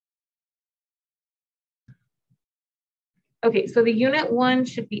Okay, so the unit 1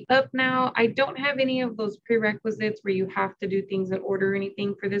 should be up now. I don't have any of those prerequisites where you have to do things in order or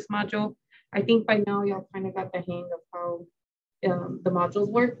anything for this module. I think by now y'all kind of got the hang of how the modules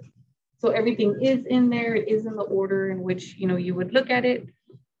work. So everything is in there. It is in the order in which you would look at it,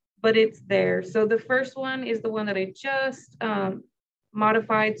 but it's there. So the first one is the one that I just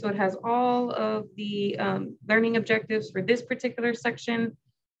modified. So it has all of the learning objectives for this particular section.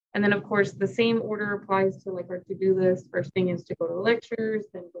 And then of course, the same order applies to like our to-do list. First thing is to go to the lectures,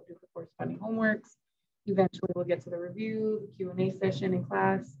 then go do the corresponding homeworks. Eventually we'll get to the review, the Q&A session in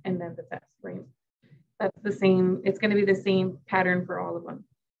class, and then the test, right? That's the same, it's gonna be the same pattern for all of them.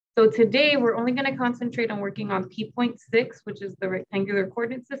 So today we're only gonna concentrate on working on P.6, which is the rectangular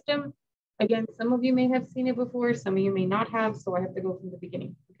coordinate system. Again, some of you may have seen it before, some of you may not have, so I have to go from the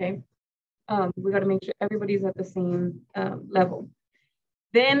beginning, okay? We gotta make sure everybody's at the same level.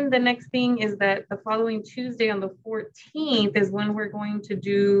 Then the next thing is that the following Tuesday on the 14th is when we're going to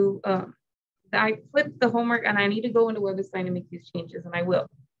do, I flipped the homework and I need to go into WebAssign and make these changes, and I will.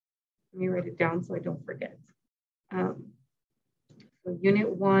 Let me write it down so I don't forget. So unit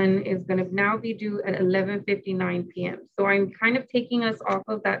 1 is going to now be due at 11:59 p.m. So I'm kind of taking us off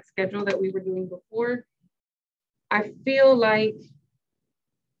of that schedule that we were doing before. I feel like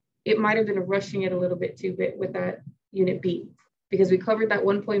it might have been rushing it a little bit too bit with that unit B, because we covered that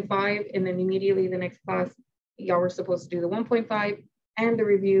 1.5 and then immediately the next class, y'all were supposed to do the 1.5 and the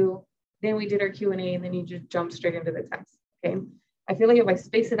review. Then we did our Q&A and then you just jump straight into the test, okay? I feel like if I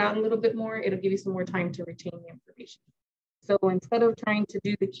space it out a little bit more, it'll give you some more time to retain the information. So instead of trying to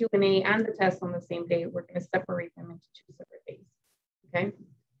do the Q&A and the test on the same day, we're gonna separate them into 2 separate days, okay?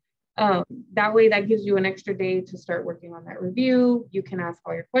 That way that gives you an extra day to start working on that review. You can ask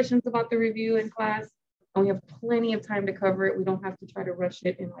all your questions about the review in class. And we have plenty of time to cover it. We don't have to try to rush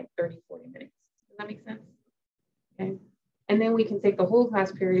it in like 30, 40 minutes. Does that make sense? Okay. And then we can take the whole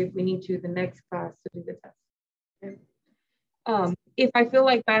class period if we need to, the next class to do the test. Okay. If I feel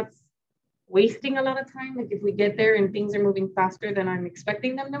like that's wasting a lot of time, like if we get there and things are moving faster than I'm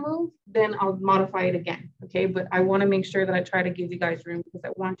expecting them to move, then I'll modify it again. Okay. But I want to make sure that I try to give you guys room because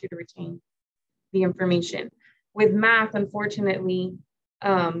I want you to retain the information. With math, unfortunately,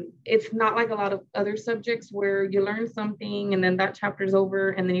 it's not like a lot of other subjects where you learn something and then that chapter's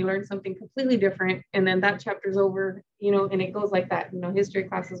over and then you learn something completely different and then that chapter's over, and it goes like that. History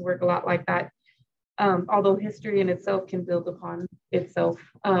classes work a lot like that. Although history in itself can build upon itself.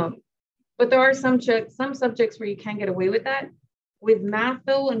 But there are some subjects where you can get away with that. With math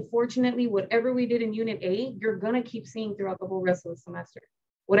though, unfortunately, whatever we did in unit A, you're gonna keep seeing throughout the whole rest of the semester.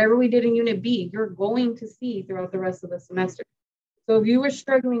 Whatever we did in unit B, you're going to see throughout the rest of the semester. So if you were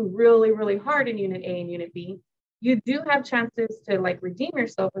struggling really, really hard in unit A and unit B, you do have chances to like redeem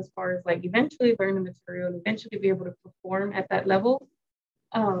yourself as far as like eventually learn the material and eventually be able to perform at that level.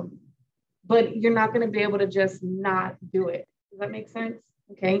 But you're not going to be able to just not do it. Does that make sense?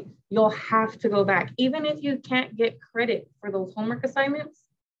 Okay. You'll have to go back. Even if you can't get credit for those homework assignments,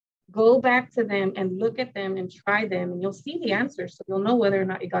 go back to them and look at them and try them and you'll see the answers. So you'll know whether or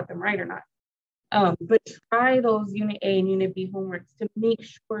not you got them right or not. But try those unit A and unit B homeworks to make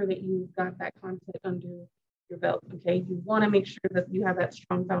sure that you've got that content under your belt, okay? You wanna make sure that you have that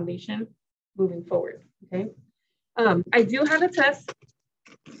strong foundation moving forward, okay? I do have a test,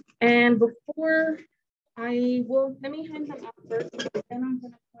 and before let me hand them out first, then I'm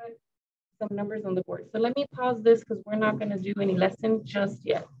gonna put some numbers on the board. So let me pause this because we're not gonna do any lesson just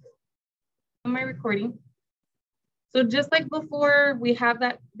yet. Am I recording? So just like before, we have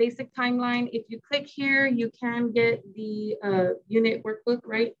that basic timeline. If you click here, you can get the unit workbook,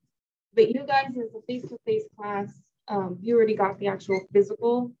 right? But you guys, as a face-to-face class, you already got the actual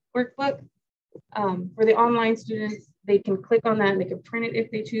physical workbook. For the online students, they can click on that and they can print it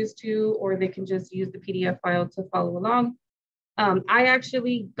if they choose to, or they can just use the PDF file to follow along. I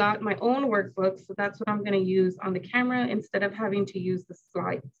actually got my own workbook, so that's what I'm gonna use on the camera instead of having to use the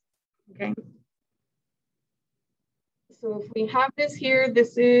slides, okay? So if we have this here,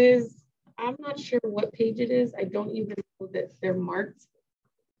 this is, I'm not sure what page it is. I don't even know that they're marked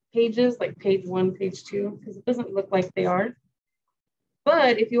pages, like page 1, page 2, because it doesn't look like they are.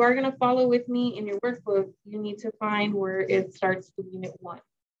 But if you are gonna follow with me in your workbook, you need to find where it starts with unit 1,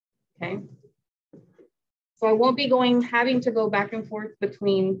 okay? So I won't be having to go back and forth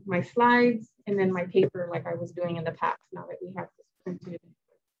between my slides and then my paper like I was doing in the past, now that we have this printed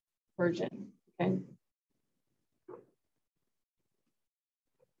version, okay?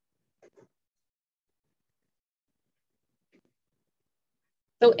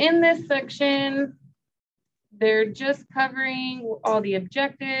 So in this section, they're just covering all the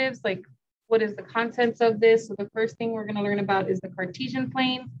objectives, like what is the contents of this. So the first thing we're gonna learn about is the Cartesian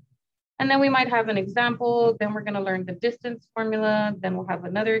plane. And then we might have an example, then we're gonna learn the distance formula, then we'll have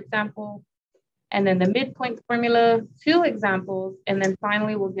another example, and then the midpoint formula, 2 examples, and then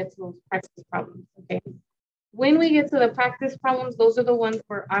finally we'll get to those practice problems, okay? When we get to the practice problems, those are the ones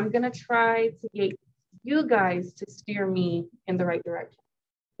where I'm gonna try to get you guys to steer me in the right direction,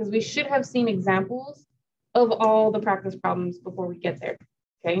 because we should have seen examples of all the practice problems before we get there,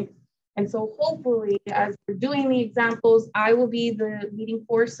 okay? And so hopefully, as we're doing the examples, I will be the leading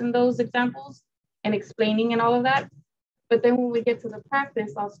force in those examples and explaining and all of that. But then when we get to the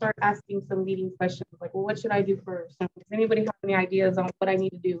practice, I'll start asking some leading questions like, well, what should I do first? Does anybody have any ideas on what I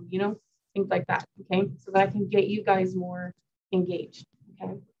need to do? You know, things like that, okay? So that I can get you guys more engaged,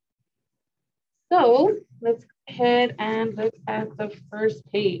 okay? So let's go ahead and look at the first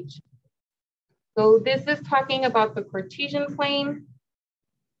page. So this is talking about the Cartesian plane,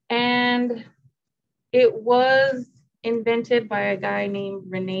 and it was invented by a guy named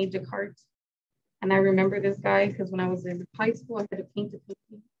Rene Descartes. And I remember this guy because when I was in high school, I had to paint a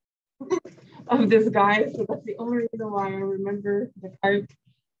painting of this guy. So that's the only reason why I remember Descartes.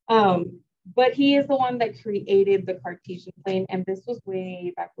 But he is the one that created the Cartesian plane. And this was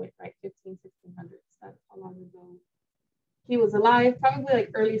way back when, right? 1600s. That's how long ago he was alive. Probably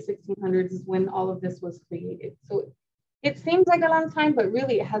like early 1600s is when all of this was created. So it seems like a long time, but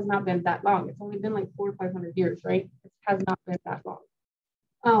really it has not been that long. It's only been like 400 or 500 years, right? It has not been that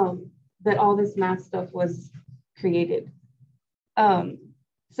long that all this math stuff was created.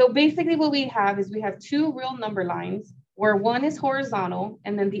 So basically what we have is we have 2 real number lines where one is horizontal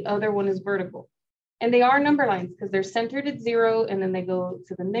and then the other one is vertical. And they are number lines because they're centered at 0 and then they go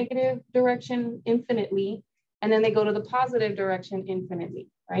to the negative direction infinitely, and then they go to the positive direction infinitely,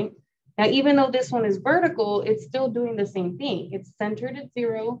 right? Now, even though this one is vertical, it's still doing the same thing. It's centered at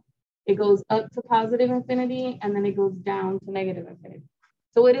 0, it goes up to positive infinity, and then it goes down to negative infinity.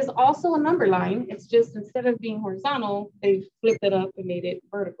 So it is also a number line. It's just instead of being horizontal, they flipped it up and made it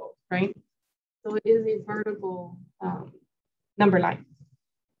vertical, right? So it is a vertical number line.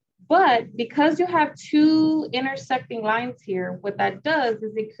 But because you have 2 intersecting lines here, what that does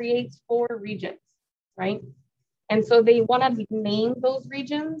is it creates 4 regions, right? And so they want to name those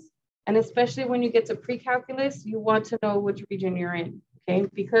regions. And especially when you get to pre-calculus, you want to know which region you're in, okay?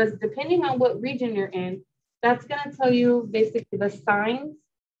 Because depending on what region you're in, that's going to tell you basically the signs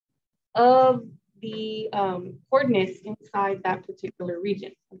of the coordinates inside that particular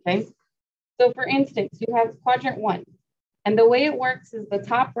region, okay? So for instance, you have quadrant 1. And the way it works is the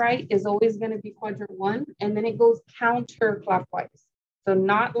top right is always going to be quadrant 1, and then it goes counterclockwise. So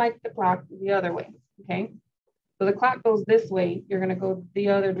not like the clock, the other way, okay? So the clock goes this way, you're going to go the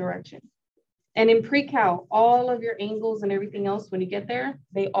other direction. And in pre-cal, all of your angles and everything else, when you get there,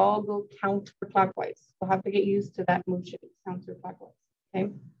 they all go counterclockwise. You'll have to get used to that motion, counterclockwise,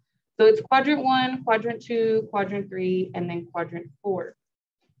 okay? So it's quadrant 1, quadrant 2, quadrant 3, and then quadrant 4.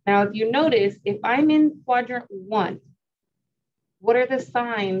 Now, if you notice, if I'm in quadrant 1, what are the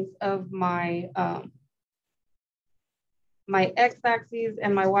signs of my my x-axis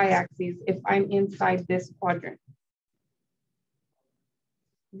and my y-axis if I'm inside this quadrant?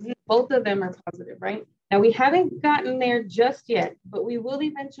 Both of them are positive, right? Now, we haven't gotten there just yet, but we will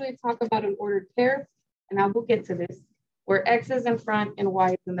eventually talk about an ordered pair, and I will get to this, where x is in front and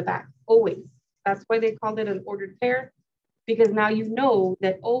y is in the back, always. That's why they called it an ordered pair, because now you know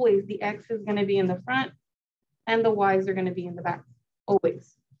that always the x is going to be in the front and the y's are going to be in the back,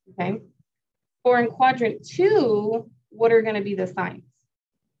 always, okay? For in quadrant 2, what are going to be the signs?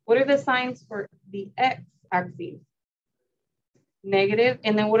 What are the signs for the x-axis? Negative.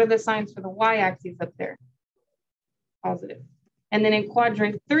 And then what are the signs for the y-axis up there? Positive. And then in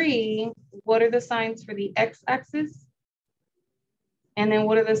quadrant 3, what are the signs for the x-axis? And then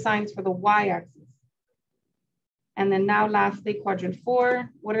what are the signs for the y-axis? And then now lastly, quadrant 4,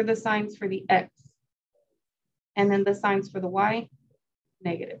 what are the signs for the x? And then the signs for the y?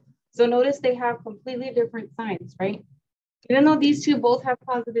 Negative. So notice they have completely different signs, right? Even though these 2 both have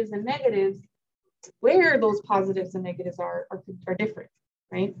positives and negatives, where those positives and negatives are different,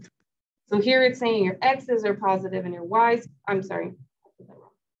 right? So here it's saying your x's are positive and your y's, I'm sorry, I did that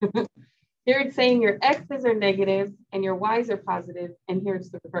wrong. Here it's saying your x's are negative and your y's are positive, and here it's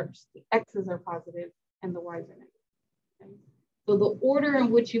the reverse. The x's are positive and the y's are negative. Okay? So the order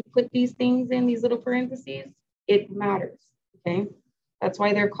in which you put these things in these little parentheses, it matters, okay? That's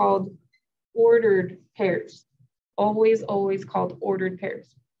why they're called ordered pairs. Always, always called ordered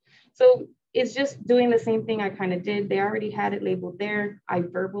pairs. So it's just doing the same thing I kind of did. They already had it labeled there. I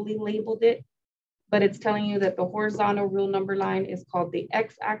verbally labeled it but it's telling you that the horizontal real number line is called the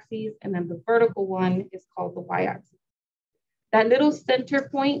x-axis, and then the vertical one is called the y-axis. That little center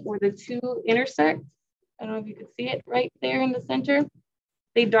point where the two intersect, I don't know if you could see it right there in the center.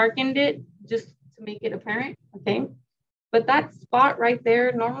 They darkened it just to make it apparent, okay? But that spot right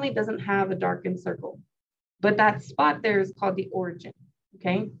there normally doesn't have a darkened circle, but that spot there is called the origin,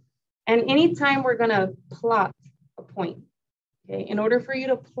 okay? And anytime we're gonna plot a point, okay, in order for you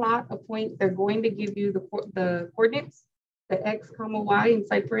to plot a point, they're going to give you the coordinates, the x comma y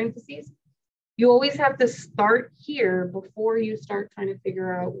inside parentheses. You always have to start here before you start trying to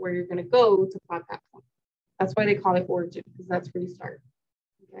figure out where you're gonna go to plot that point. That's why they call it origin, because that's where you start,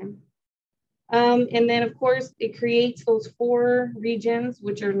 okay? And then of course, it creates those 4 regions,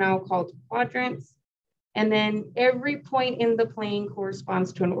 which are now called quadrants. And then every point in the plane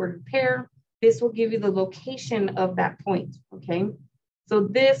corresponds to an ordered pair. This will give you the location of that point, okay? So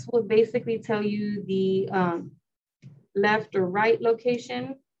this will basically tell you the left or right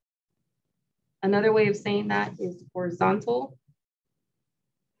location. Another way of saying that is horizontal.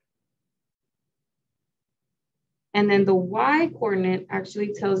 And then the y coordinate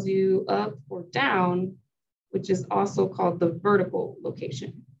actually tells you up or down, which is also called the vertical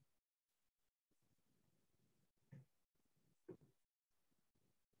location.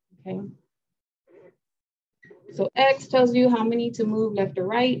 Okay. So X tells you how many to move left or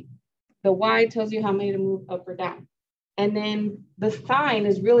right. The Y tells you how many to move up or down. And then the sign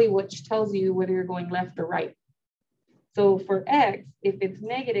is really what tells you whether you're going left or right. So for X, if it's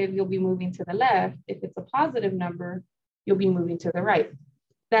negative, you'll be moving to the left. If it's a positive number, you'll be moving to the right.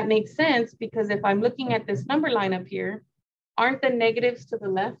 That makes sense because if I'm looking at this number line up here, aren't the negatives to the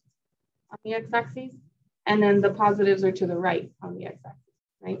left on the x-axis? And then the positives are to the right on the x-axis,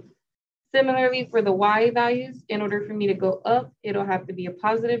 right? Similarly, for the y values, in order for me to go up, it'll have to be a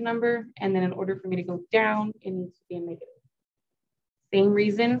positive number. And then in order for me to go down, it needs to be a negative. Same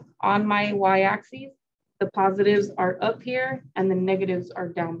reason on my y-axis, the positives are up here and the negatives are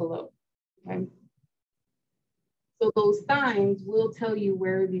down below, okay? So those signs will tell you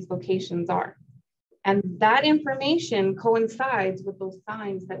where these locations are. And that information coincides with those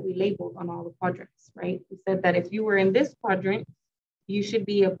signs that we labeled on all the quadrants, right? We said that if you were in this quadrant, you should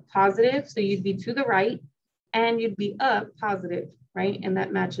be a positive, so you'd be to the right, and you'd be up positive, right? And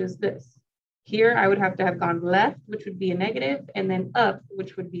that matches this. Here, I would have to have gone left, which would be a negative, and then up,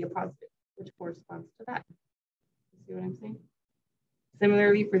 which would be a positive, which corresponds to that. See what I'm saying?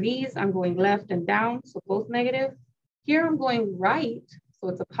 Similarly for these, I'm going left and down, so both negative. Here, I'm going right, so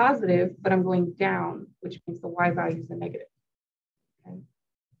it's a positive, but I'm going down, which means the y value is a negative.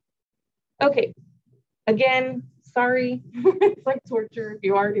 Okay, again, sorry, it's like torture if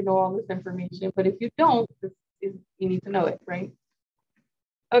you already know all this information, but if you don't, you need to know it, right?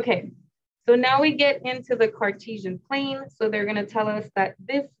 Okay, so now we get into the Cartesian plane. So they're gonna tell us that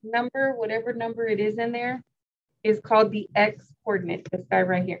this number, whatever number it is in there, is called the x coordinate, this guy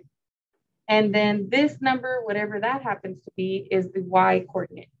right here. And then this number, whatever that happens to be, is the y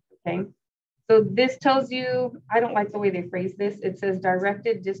coordinate, okay? So this tells you, I don't like the way they phrase this. It says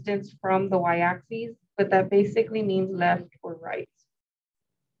directed distance from the y-axis, but that basically means left or right.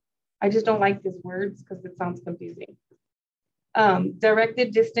 I just don't like these words because it sounds confusing.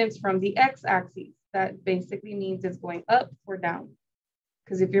 Directed distance from the x-axis, that basically means it's going up or down.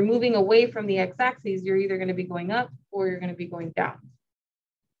 Because if you're moving away from the x-axis, you're either going to be going up or you're going to be going down.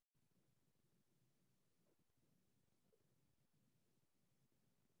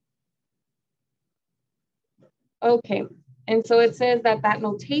 Okay, and so it says that that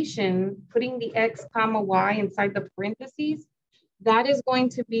notation, putting the x comma y inside the parentheses, that is going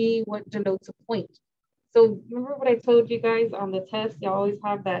to be what denotes a point. So remember what I told you guys on the test, you always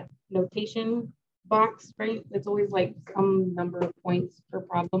have that notation box, right? It's always like some number of points per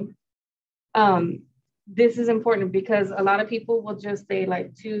problem. This is important because a lot of people will just say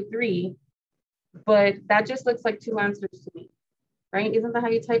like 2, 3, but that just looks like 2 answers to me, right? Isn't that how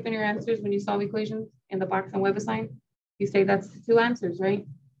you type in your answers when you solve equations in the box on WebAssign? You say that's 2 answers, right?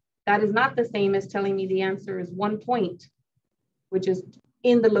 That is not the same as telling me the answer is 1 point, which is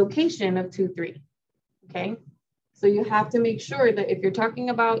in the location of 2, 3, okay? So you have to make sure that if you're talking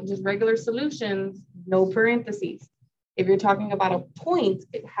about just regular solutions, no parentheses. If you're talking about a point,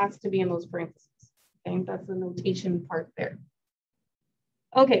 it has to be in those parentheses, okay? That's the notation part there.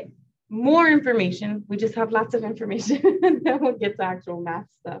 Okay, more information. We just have lots of information and then we'll get to actual math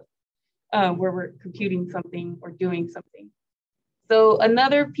stuff where we're computing something or doing something. So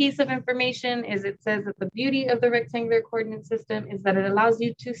another piece of information is it says that the beauty of the rectangular coordinate system is that it allows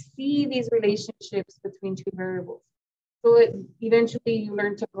you to see these relationships between 2 variables. So eventually you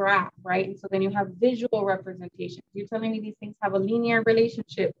learn to graph, right? And so then you have visual representation. You're telling me these things have a linear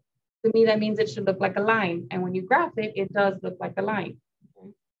relationship. To me, that means it should look like a line. And when you graph it, it does look like a line.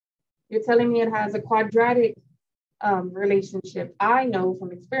 Okay? You're telling me it has a quadratic relationship. I know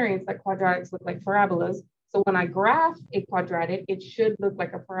from experience that quadratics look like parabolas. So when I graph a quadratic, it should look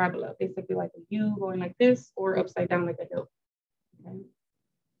like a parabola, basically like a U going like this or upside down like a hill.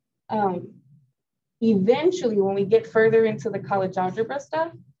 Okay? Eventually, when we get further into the college algebra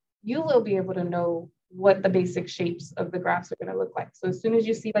stuff, you will be able to know what the basic shapes of the graphs are going to look like. So as soon as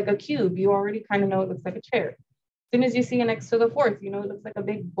you see like a cube, you already kind of know it looks like a chair. As soon as you see an x to the fourth, you know it looks like a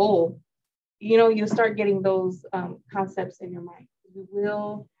big bowl. You know, you start getting those concepts in your mind. You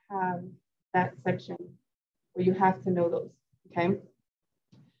will have that section where you have to know those, okay?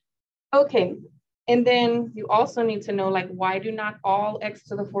 Okay, and then you also need to know, like, why do not all x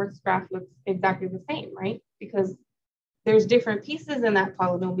to the fourth graph look exactly the same, right? Because there's different pieces in that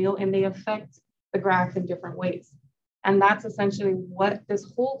polynomial and they affect the graph in different ways. And that's essentially what this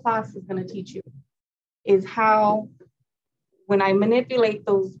whole class is going to teach you, is how, when I manipulate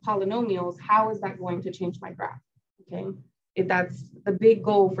those polynomials, how is that going to change my graph, okay? That's the big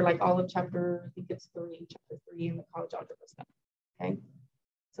goal for like all of chapter, I think it's chapter 3 in the college algebra stuff, okay?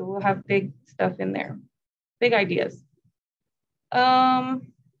 So we'll have big stuff in there, big ideas.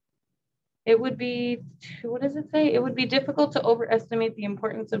 It would be, what does it say? It would be difficult to overestimate the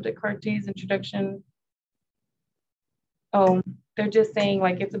importance of Descartes' introduction. Oh, they're just saying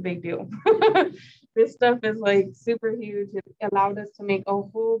like it's a big deal. This stuff is like super huge. It allowed us to make a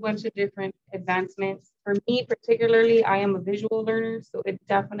whole bunch of different advancements. For me particularly, I am a visual learner, so it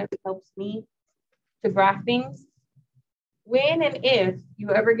definitely helps me to graph things. When and if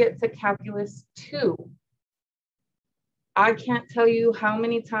you ever get to calculus 2, I can't tell you how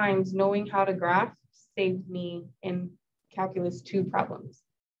many times knowing how to graph saved me in calculus 2 problems,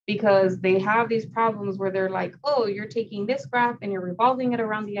 because they have these problems where they're like, oh, you're taking this graph and you're revolving it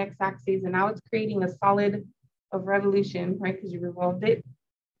around the x-axis, and now it's creating a solid of revolution, right? Because you revolved it.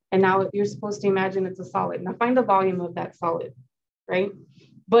 And now you're supposed to imagine it's a solid. Now find the volume of that solid, right?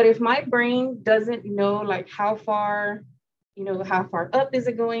 But if my brain doesn't know like how far, you know, how far up is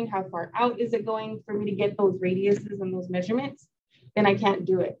it going? How far out is it going for me to get those radiuses and those measurements? Then I can't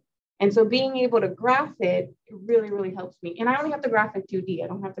do it. And so being able to graph it really, really helps me. And I only have to graph in 2D. I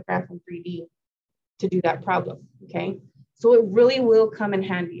don't have to graph in 3D to do that problem, okay? So it really will come in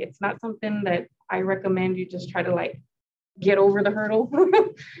handy. It's not something that I recommend you just try to like get over the hurdle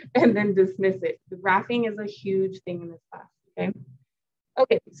and then dismiss it. The graphing is a huge thing in this class, okay?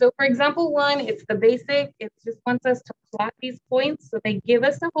 Okay, so for example 1, it's the basic. It just wants us to plot these points. So they give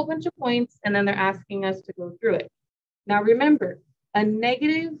us a whole bunch of points and then they're asking us to go through it. Now remember, a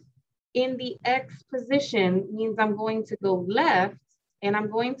negative in the x position means I'm going to go left, and I'm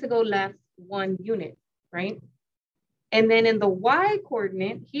going to go left 1 unit, right? And then in the y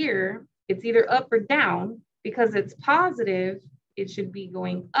coordinate here, it's either up or down. Because it's positive, it should be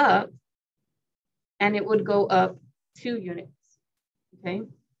going up, and it would go up 2 units. Okay.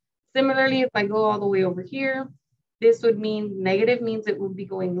 Similarly, if I go all the way over here, this would mean negative means it would be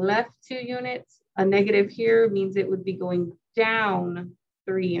going left 2 units. A negative here means it would be going down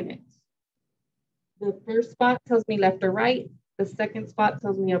 3 units. The first spot tells me left or right. The second spot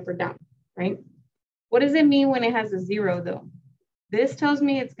tells me up or down, right? What does it mean when it has a 0 though? This tells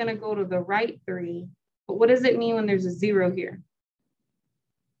me it's going to go to the right 3, but what does it mean when there's a 0 here?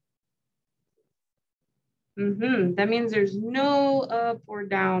 That means there's no up or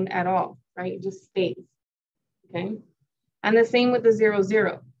down at all, right? It just stays, okay? And the same with the 0,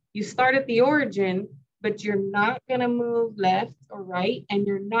 0. You start at the origin, but you're not gonna move left or right, and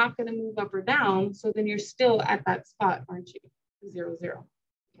you're not gonna move up or down, so then you're still at that spot, aren't you? 0, 0,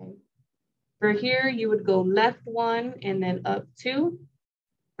 okay? For here, you would go left 1 and then up 2.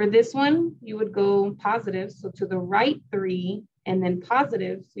 For this one, you would go positive, so to the right 3, and then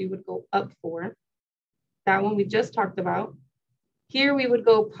positive, so you would go up 4. That one we just talked about. Here we would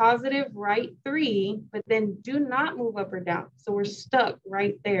go positive right 3, but then do not move up or down. So we're stuck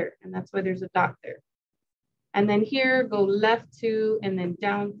right there, and that's why there's a dot there. And then here, go left 2, and then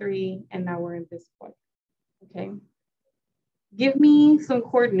down 3, and now we're in this point, okay? Give me some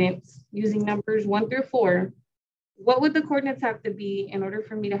coordinates using numbers 1 through 4. What would the coordinates have to be in order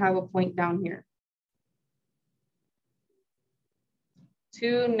for me to have a point down here?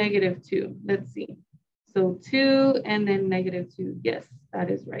 2, negative 2. Let's see. So 2 and then negative 2. Yes,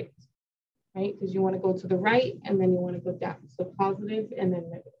 that is right. Right? Because you want to go to the right and then you want to go down. So positive and then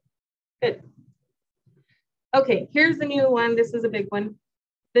negative. Good. Okay, here's the new one. This is a big one.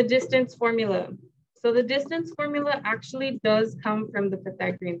 The distance formula. So the distance formula actually does come from the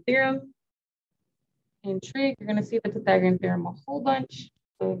Pythagorean theorem. In trig, you're gonna see the Pythagorean theorem a whole bunch.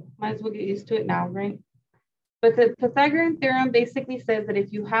 So might as well get used to it now, right? But the Pythagorean theorem basically says that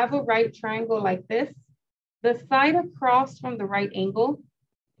if you have a right triangle like this, the side across from the right angle,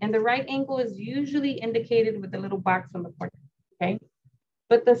 and the right angle is usually indicated with the little box on the corner, okay?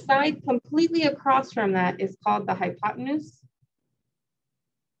 But the side completely across from that is called the hypotenuse.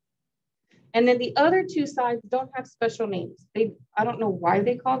 And then the other two sides don't have special names. I don't know why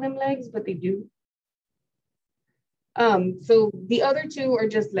they call them legs, but they do. So the other two are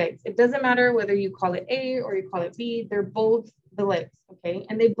just legs. It doesn't matter whether you call it A or you call it B, they're both the legs, okay?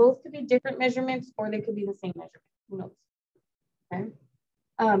 And they both could be different measurements or they could be the same measurement, who knows, okay?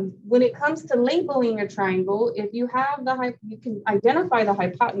 When it comes to labeling a triangle, if you have you can identify the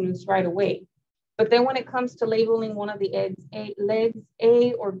hypotenuse right away. But then when it comes to labeling one of the legs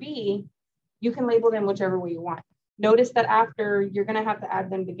A or B, you can label them whichever way you want. Notice that after you're gonna have to add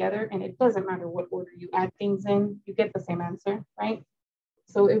them together and it doesn't matter what order you add things in, you get the same answer, right?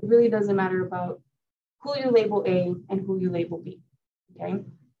 So it really doesn't matter about who you label A and who you label B, okay?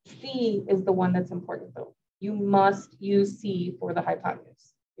 C is the one that's important though. You must use C for the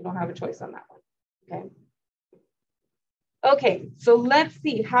hypotenuse. You don't have a choice on that one, okay? Okay, so let's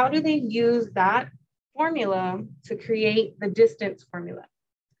see, how do they use that formula to create the distance formula?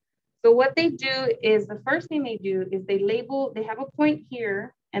 So what they do is, the first thing they do is they have a point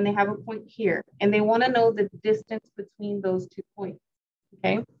here and they have a point here, and they want to know the distance between those 2 points,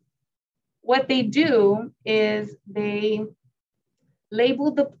 okay? What they do is they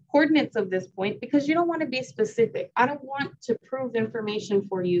label the coordinates of this point because you don't want to be specific. I don't want to prove information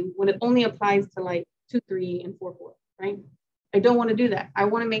for you when it only applies to like 2, 3, and 4, 4, right? I don't want to do that. I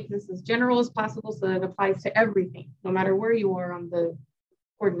want to make this as general as possible so that it applies to everything, no matter where you are on the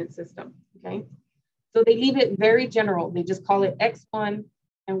coordinate system, okay? So they leave it very general. They just call it X1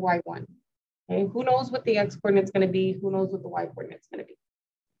 and Y1, okay? Who knows what the X coordinate is going to be? Who knows what the Y coordinate is going to be?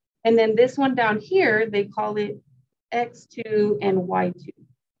 And then this one down here, they call it X2 and Y2,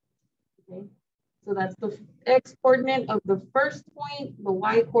 okay? So that's the X coordinate of the first point, the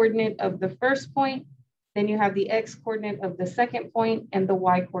Y coordinate of the first point, then you have the X coordinate of the second point and the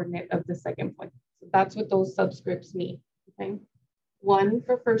Y coordinate of the second point. So that's what those subscripts mean, okay? 1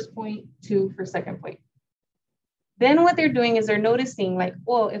 for first point, 2 for second point. Then what they're doing is they're noticing like,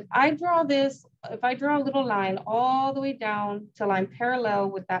 well, if I draw a little line all the way down till I'm parallel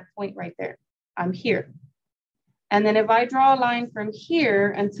with that point right there, I'm here. And then if I draw a line from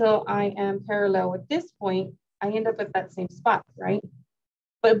here until I am parallel with this point, I end up at that same spot, right?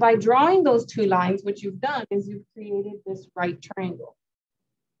 But by drawing those 2 lines, what you've done is you've created this right triangle.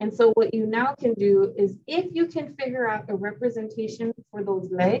 And so what you now can do is, if you can figure out a representation for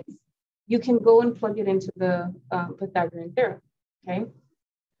those legs, you can go and plug it into the Pythagorean theorem, okay?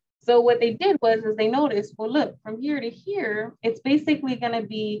 So what they did was they noticed, well, look, from here to here, it's basically gonna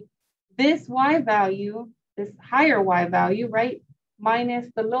be this Y value, this higher Y value, right? Minus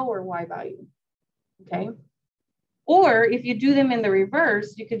the lower Y value, okay? Or if you do them in the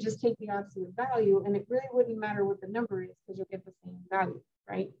reverse, you could just take the absolute value and it really wouldn't matter what the number is because you'll get the same value,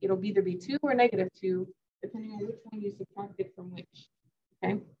 right? It'll either be 2 or -2, depending on which one you subtracted from which,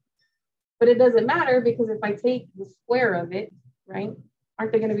 okay? But it doesn't matter because if I take the square of it, right?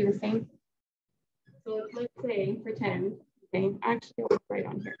 Aren't they gonna be the same? So let's say, pretend, okay, actually I'll write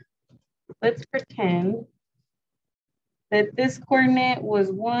on here. Let's pretend that this coordinate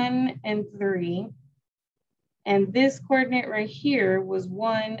was 1 and 3. And this coordinate right here was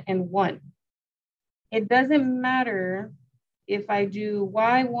 1 and 1. It doesn't matter if I do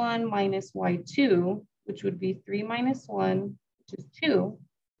Y1 minus Y2, which would be 3 minus 1, which is 2,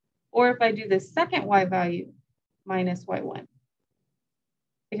 or if I do the second Y value minus Y1,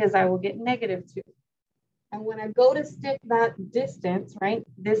 because I will get -2. And when I go to stick that distance, right,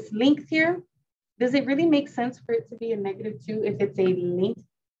 this length here, does it really make sense for it to be a -2 if it's a length?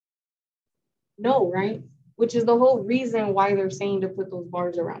 No, right? Which is the whole reason why they're saying to put those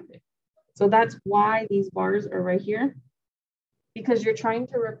bars around it. So that's why these bars are right here, because you're trying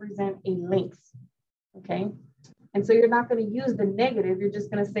to represent a length, okay? And so you're not going to use the negative. You're just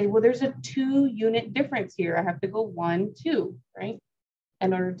going to say, well, there's a 2-unit difference here. I have to go 1, 2, right?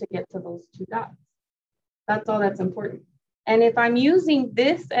 In order to get to those 2 dots. That's all that's important. And if I'm using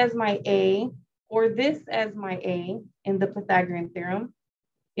this as my A or this as my A in the Pythagorean theorem,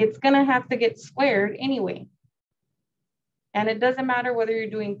 it's going to have to get squared anyway. And it doesn't matter whether you're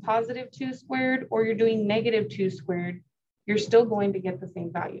doing +2 squared or you're doing -2 squared, you're still going to get the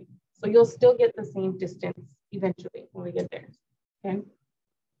same value. So you'll still get the same distance eventually when we get there, okay?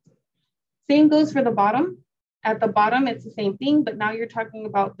 Same goes for the bottom. At the bottom, it's the same thing, but now you're talking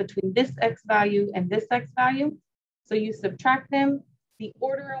about between this X value and this X value. So you subtract them. The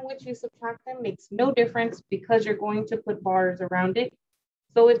order in which you subtract them makes no difference because you're going to put bars around it.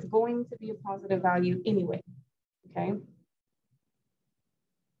 So it's going to be a positive value anyway, okay?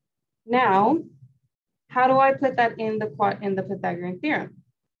 Now, how do I put that in the Pythagorean theorem?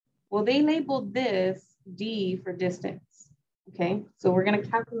 Well, they labeled this D for distance, okay? So we're gonna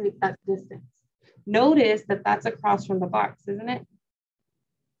calculate that distance. Notice that that's across from the box, isn't it?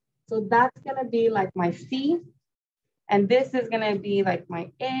 So that's gonna be like my C, and this is gonna be like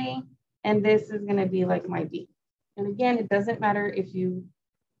my A, and this is gonna be like my B. And again, it doesn't matter if you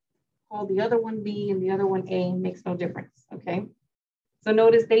call the other one B and the other one A, makes no difference, okay? So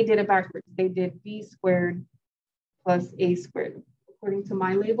notice they did it backwards. They did B squared plus A squared, according to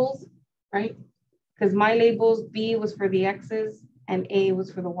my labels, right? Because my labels, B was for the X's and A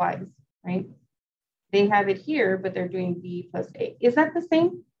was for the Y's, right? They have it here, but they're doing B plus A. Is that the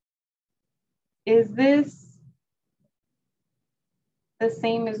same? Is this the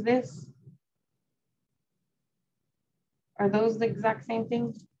same as this? Are those the exact same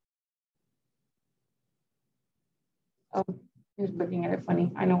things? Oh, he's looking at it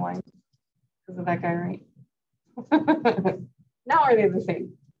funny. I know why. Because of that guy, right? Now are they the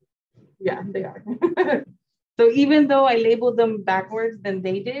same? Yeah, they are. So even though I labeled them backwards than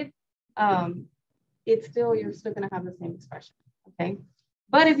they did, it's still, you're still gonna have the same expression, okay?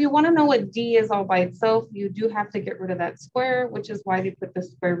 But if you wanna know what D is all by itself, you do have to get rid of that square, which is why they put the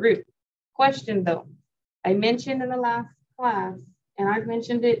square root. Question though, I mentioned in the last class, and I've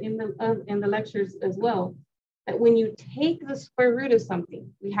mentioned it in the lectures as well, that when you take the square root of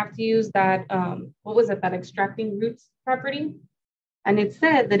something, we have to use that, what was it, that extracting roots property? And it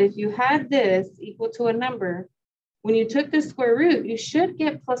said that if you had this equal to a number, when you took the square root, you should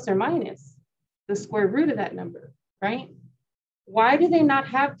get plus or minus the square root of that number, right? Why do they not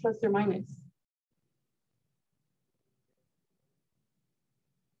have plus or minus?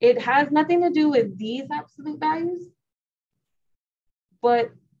 It has nothing to do with these absolute values,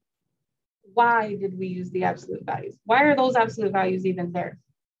 but why did we use the absolute values? Why are those absolute values even there?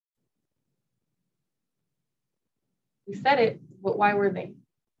 We said it, but why were they?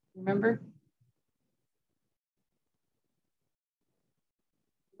 Remember?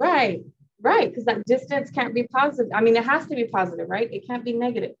 Right, because that distance can't be positive. I mean, it has to be positive, right? It can't be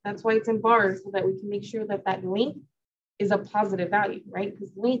negative. That's why it's in bars, so that we can make sure that that length is a positive value, right?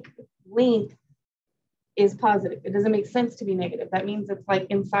 Because length is positive. It doesn't make sense to be negative. That means it's like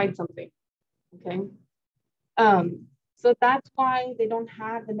inside something, okay? So that's why they don't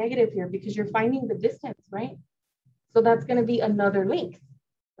have the negative here, because you're finding the distance, right? So that's going to be another length,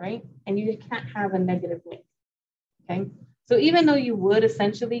 right? And you can't have a negative length, okay? So even though you would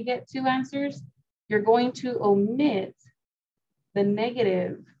essentially get two answers, you're going to omit the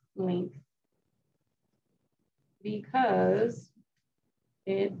negative length because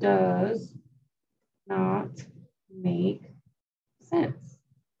it does not make sense,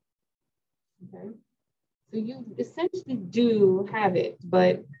 okay? So you essentially do have it,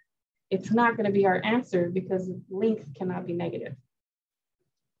 but it's not going to be our answer because length cannot be negative.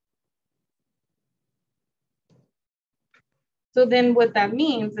 So then what that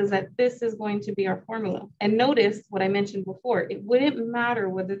means is that this is going to be our formula. And notice what I mentioned before, it wouldn't matter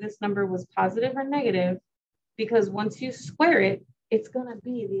whether this number was positive or negative, because once you square it, it's going to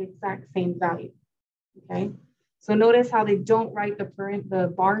be the exact same value, okay? So notice how they don't write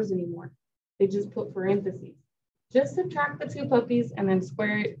the bars anymore. They just put parentheses. Just subtract the two puppies and then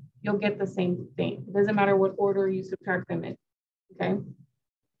square it, you'll get the same thing. It doesn't matter what order you subtract them in, okay?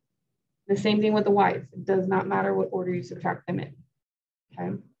 The same thing with the y's. It does not matter what order you subtract them in,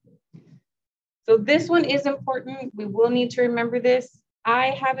 okay? So this one is important. We will need to remember this.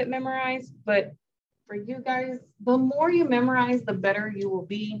 I have it memorized, but for you guys, the more you memorize, the better you will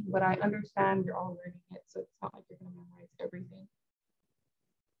be. But I understand you're all learning it, so it's not like you're gonna memorize everything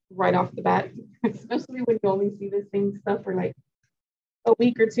right off the bat, especially when you only see the same stuff for like a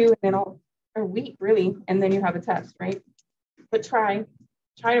week or two, and then a week really, and then you have a test, right? But try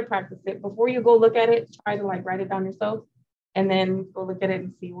to practice it. Before you go look at it, try to like write it down yourself and then go look at it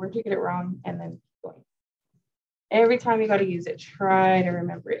and see where'd you get it wrong and then keep going. Every time you got to use it, try to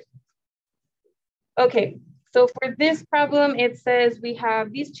remember it. Okay, so for this problem, it says we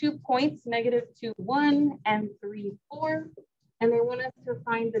have these 2 points, -2, 1 and 3, 4, and they want us to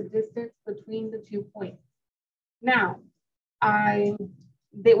find the distance between the 2 points. Now,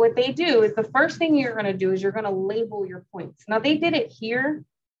 what they do is the first thing you're going to do is you're going to label your points. Now they did it here.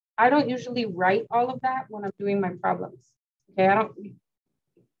 I don't usually write all of that when I'm doing my problems. Okay,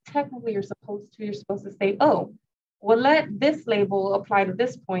 technically you're supposed to say, oh, well, let this label apply to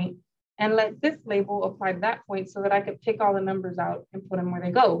this point and let this label apply to that point so that I could pick all the numbers out and put them where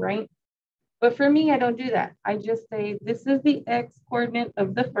they go, right? But for me, I don't do that. I just say, this is the X coordinate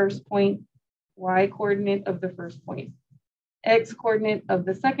of the first point, Y coordinate of the first point, X coordinate of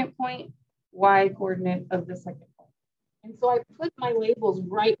the second point, Y coordinate of the second point. And so I put my labels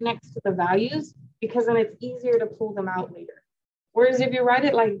right next to the values because then it's easier to pull them out later. Whereas if you write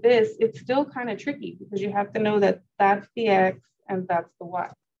it like this, it's still kind of tricky because you have to know that that's the X and that's the Y,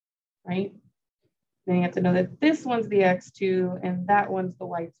 right? Then you have to know that this one's the X2 and that one's the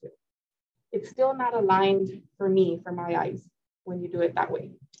Y2. It's still not aligned for me, for my eyes, when you do it that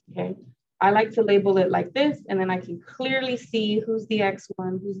way, okay? I like to label it like this, and then I can clearly see who's the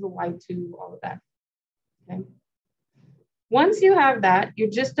X1, who's the Y2, all of that, okay? Once you have that, you're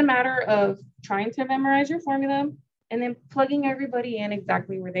just a matter of trying to memorize your formula and then plugging everybody in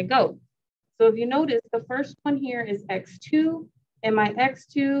exactly where they go. So if you notice, the first one here is X2, and my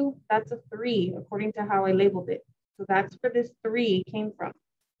X2, that's a 3, according to how I labeled it. So that's where this 3 came from.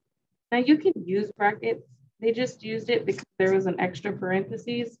 Now you can use brackets. They just used it because there was an extra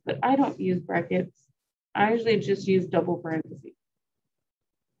parentheses, but I don't use brackets. I usually just use double parentheses.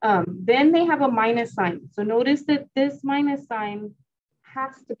 Then they have a minus sign. So notice that this minus sign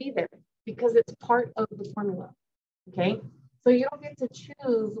has to be there because it's part of the formula, okay? So you don't get to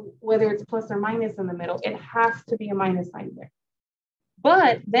choose whether it's plus or minus in the middle. It has to be a minus sign there.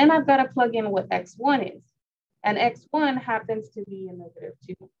 But then I've got to plug in what X1 is. And X1 happens to be a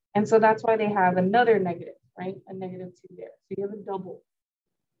 -2. And so that's why they have another negative, right? A -2 there. So you have a double.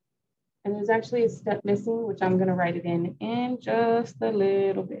 And there's actually a step missing, which I'm going to write it in just a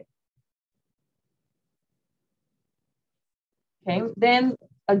little bit. Okay, then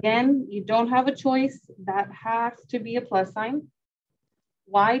again, you don't have a choice. That has to be a plus sign.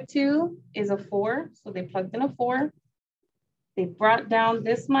 Y2 is a 4, so they plugged in a 4. They brought down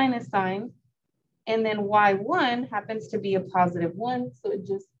this minus sign. And then Y1 happens to be a +1, so it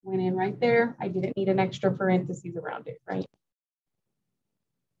just went in right there. I didn't need an extra parentheses around it, right?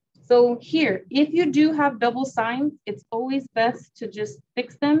 So here, if you do have double signs, it's always best to just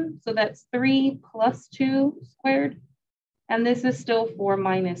fix them. So that's 3 + 2 squared. And this is still 4 -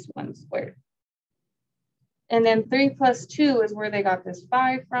 1 squared. And then 3 + 2 is where they got this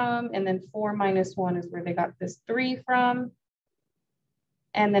 5 from. And then 4 - 1 is where they got this 3 from.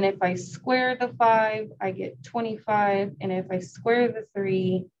 And then if I square the 5, I get 25. And if I square the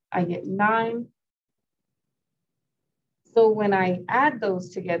 3, I get 9. So when I add those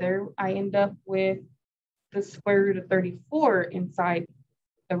together, I end up with the square root of 34 inside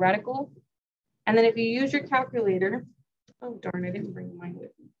the radical. And then if you use your calculator, oh darn, I didn't bring mine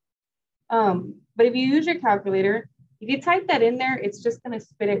with me. But if you use your calculator, if you type that in there, it's just going to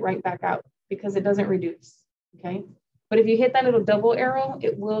spit it right back out because it doesn't reduce, okay? But if you hit that little double arrow,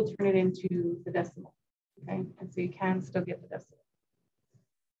 it will turn it into the decimal, okay? And so you can still get the decimal.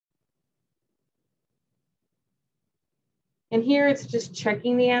 And here it's just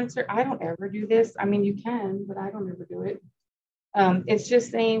checking the answer. I don't ever do this. I mean, you can, but I don't ever do it. It's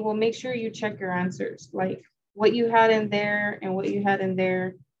just saying, well, make sure you check your answers. Like what you had in there and what you had in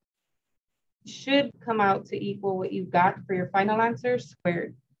there should come out to equal what you got for your final answer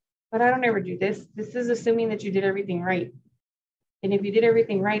squared. But I don't ever do this. This is assuming that you did everything right. And if you did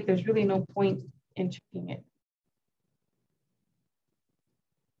everything right, there's really no point in checking it.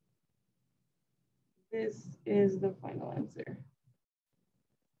 This is the final answer.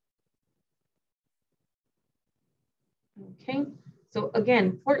 Okay, so again,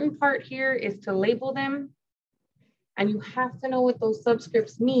 important part here is to label them. And you have to know what those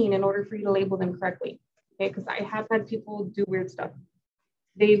subscripts mean in order for you to label them correctly. Okay, because I have had people do weird stuff.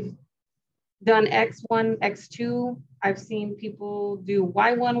 They've done X1, X2. I've seen people do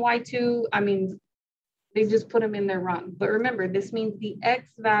Y1, Y2. I mean, they just put them in there wrong. But remember, this means the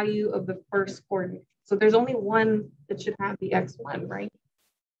X value of the first coordinate. So there's only one that should have the X1, right?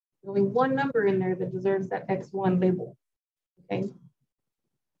 There's only one number in there that deserves that X1 label, okay?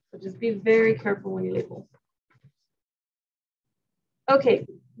 So just be very careful when you label. Okay,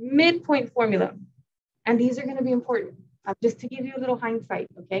 midpoint formula. And these are gonna be important. Just to give you a little hindsight,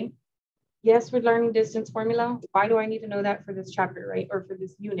 okay? Yes, we're learning distance formula. Why do I need to know that for this chapter, right? Or for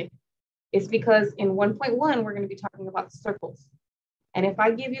this unit? It's because in 1.1, we're gonna be talking about circles. And if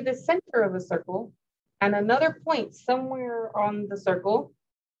I give you the center of a circle and another point somewhere on the circle,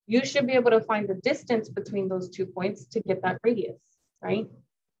 you should be able to find the distance between those 2 points to get that radius, right?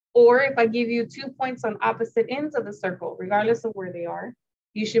 Or if I give you 2 points on opposite ends of the circle, regardless of where they are,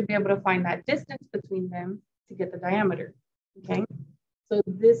 you should be able to find that distance between them to get the diameter, okay? So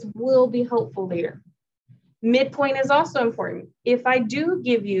this will be helpful later. Midpoint is also important. If I do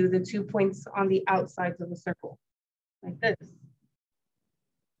give you the 2 points on the outsides of a circle, like this,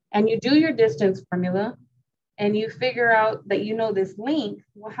 and you do your distance formula, and you figure out that you know this length,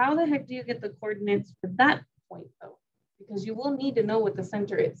 well, how the heck do you get the coordinates for that point though? Because you will need to know what the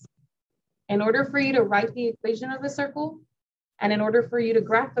center is. In order for you to write the equation of the circle, and in order for you to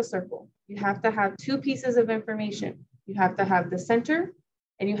graph the circle, you have to have 2 pieces of information. You have to have the center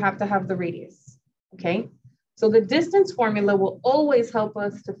and you have to have the radius, okay? So the distance formula will always help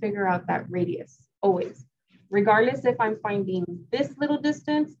us to figure out that radius, always. Regardless if I'm finding this little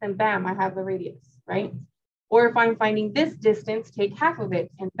distance, then bam, I have the radius, right? Or if I'm finding this distance, take half of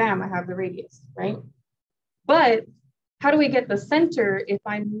it and bam, I have the radius, right? But how do we get the center if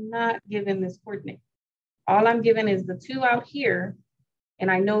I'm not given this coordinate? All I'm given is the 2 out here and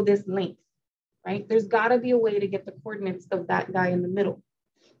I know this length, right? There's gotta be a way to get the coordinates of that guy in the middle.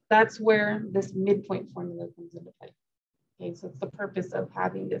 That's where this midpoint formula comes into play. Okay, so it's the purpose of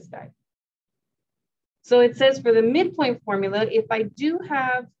having this guy. So it says for the midpoint formula, if I do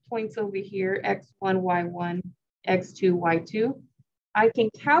have points over here, x1, y1, x2, y2, I can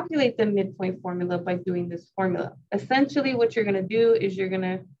calculate the midpoint formula by doing this formula. Essentially, what you're gonna do is you're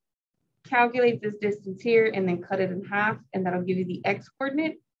gonna calculate this distance here and then cut it in half, and that'll give you the x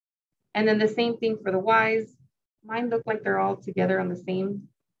coordinate. And then the same thing for the y's. Mine look like they're all together on the same,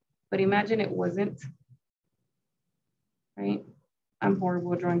 but imagine it wasn't, right? I'm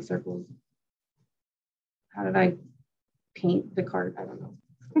horrible at drawing circles. How did I paint the card? I don't know,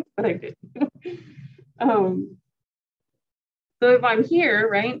 but I did. So if I'm here,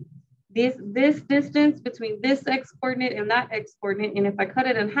 right, this distance between this x coordinate and that x coordinate, and if I cut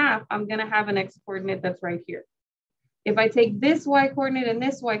it in half, I'm gonna have an x coordinate that's right here. If I take this y coordinate and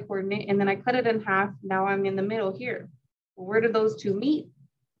this y coordinate, and then I cut it in half, now I'm in the middle here. Well, where do those two meet?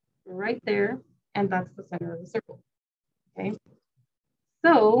 Right there, and that's the center of the circle, okay?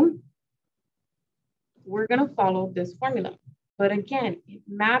 So we're gonna follow this formula. But again, it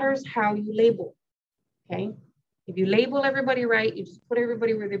matters how you label, okay? If you label everybody right, you just put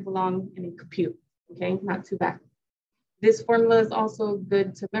everybody where they belong and then compute, okay? Not too bad. This formula is also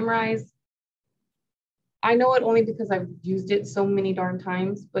good to memorize. I know it only because I've used it so many darn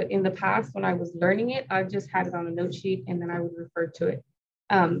times, but in the past when I was learning it, I just had it on a note sheet and then I would refer to it.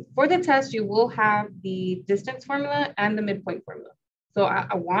 For the test, you will have the distance formula and the midpoint formula. So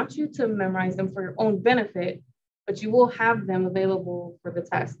I want you to memorize them for your own benefit, but you will have them available for the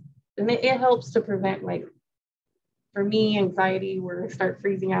test. And it helps to prevent, like, for me, anxiety where I start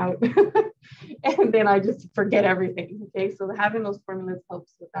freezing out and then I just forget everything, okay? So having those formulas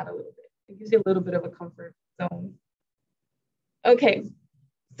helps with that a little bit. It gives you a little bit of a comfort zone. Okay,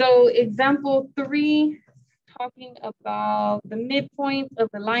 so example 3, talking about the midpoint of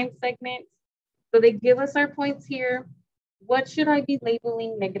the line segment. So they give us our points here. What should I be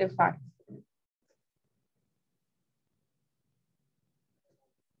labeling -5?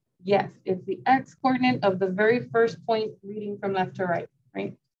 Yes, it's the x coordinate of the very first point reading from left to right,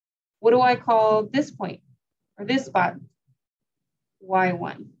 right? What do I call this point or this spot?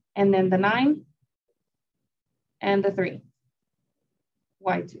 y1. And then the 9 and the 3,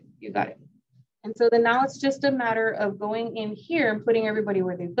 y2. You got it. And so then now it's just a matter of going in here and putting everybody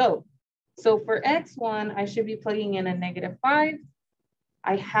where they go. So for x1, I should be plugging in a -5.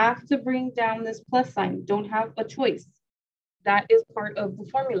 I have to bring down this plus sign. Don't have a choice. That is part of the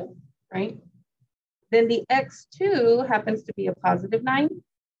formula, right? Then the x2 happens to be a +9.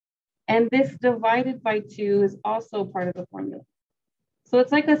 And this divided by 2 is also part of the formula. So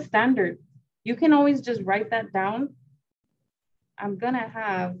it's like a standard. You can always just write that down. I'm gonna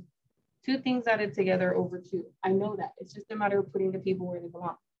have 2 things added together over 2. I know that. It's just a matter of putting the people where they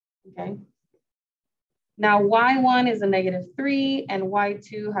belong, okay? Now, y1 is a -3 and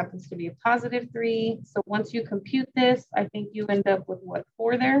y2 happens to be a +3. So once you compute this, I think you end up with what,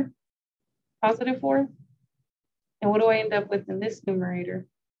 4 there? +4? And what do I end up with in this numerator?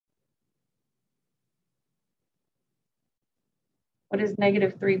 What is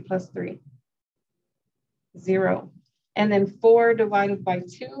 -3 plus 3? 0. And then 4 divided by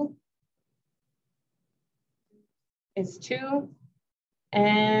 2 is 2.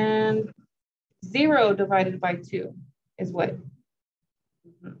 And 0 divided by 2 is what?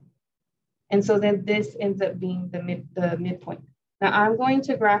 And so then this ends up being the midpoint. Now I'm going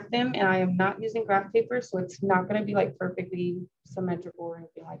to graph them and I am not using graph paper, so it's not going to be like perfectly symmetrical or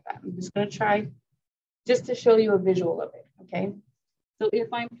anything like that. I'm just going to try just to show you a visual of it, okay? So if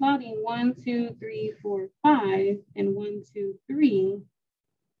I'm plotting 1, 2, 3, 4, 5, and 1, 2, 3,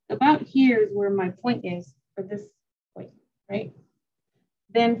 about here is where my point is for this point, right?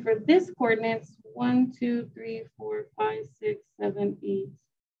 Then for this coordinates, 1, 2, 3, 4, 5, 6, 7, 8,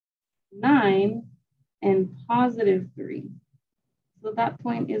 9, and positive 3. So that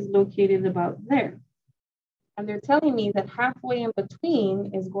point is located about there. And they're telling me that halfway in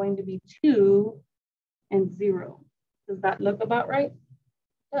between is going to be 2 and 0. Does that look about right?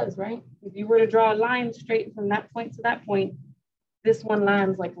 It does, right? If you were to draw a line straight from that point to that point, this one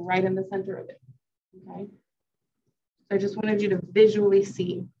lands like right in the center of it, okay? So I just wanted you to visually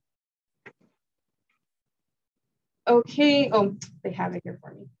see. Okay, oh, they have it here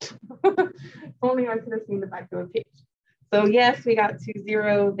for me. If only I could have seen the back of the page. So yes, we got 2,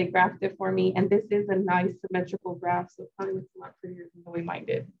 0. They graphed it for me. And this is a nice symmetrical graph. So it probably looks a lot prettier than the way mine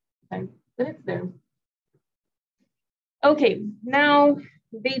did. Okay, but it's there. Okay, now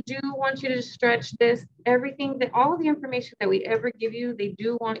they do want you to stretch this. Everything that all of the information that we ever give you, they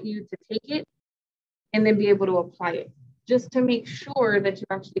do want you to take it and then be able to apply it, just to make sure that you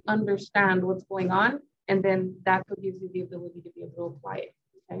actually understand what's going on. And then that's what gives you the ability to be able to apply it,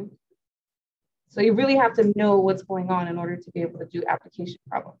 okay? So you really have to know what's going on in order to be able to do application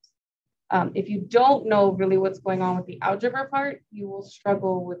problems. If you don't know really what's going on with the algebra part, you will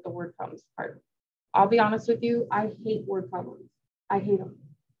struggle with the word problems part. I'll be honest with you, I hate word problems. I hate them.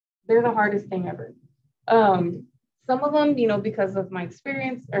 They're the hardest thing ever. Some of them, you know, because of my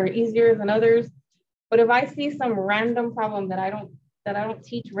experience, are easier than others. But if I see some random problem that I don't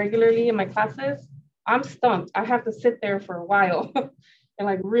teach regularly in my classes, I'm stumped. I have to sit there for a while and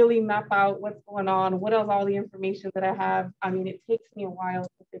like really map out what's going on, what else, all the information that I have. I mean, it takes me a while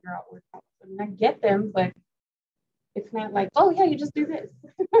to figure out word problems. I mean, I get them, but it's not like, oh yeah, you just do this.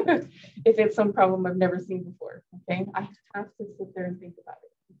 If it's some problem I've never seen before, okay? I have to sit there and think about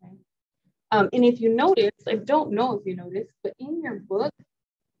it, okay? And if you notice, I don't know if you noticed, but in your book,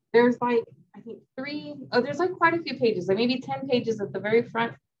 there's like, I think there's like quite a few pages, like maybe 10 pages at the very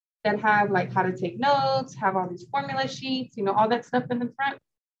front that have like how to take notes, have all these formula sheets, you know, all that stuff in the front.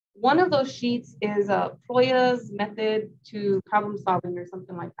 One of those sheets is Ploya's method to problem solving or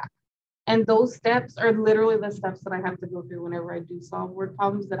something like that. And those steps are literally the steps that I have to go through whenever I do solve word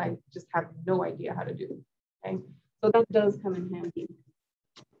problems that I just have no idea how to do, okay? So that does come in handy.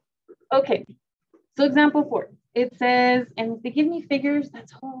 Okay, so example 4, it says, and if they give me figures,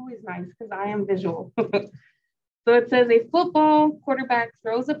 that's always nice because I am visual. So it says a football quarterback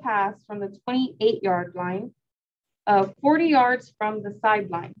throws a pass from the 28-yard line, 40 yards from the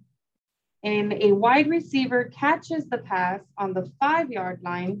sideline. And a wide receiver catches the pass on the 5-yard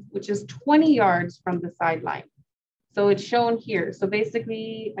line, which is 20 yards from the sideline. So it's shown here. So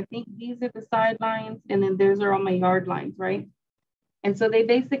basically, I think these are the sidelines, and then those are all my yard lines, right? And so they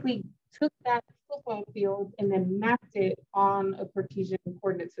basically took that football field and then mapped it on a Cartesian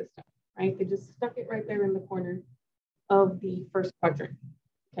coordinate system, right? They just stuck it right there in the corner of the first quadrant,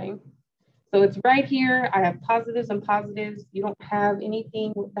 okay? So it's right here. I have positives and positives. You don't have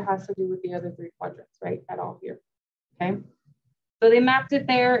anything that has to do with the other 3 quadrants, right? At all here, okay? So they mapped it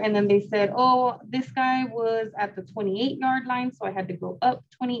there and then they said, oh, this guy was at the 28-yard line, so I had to go up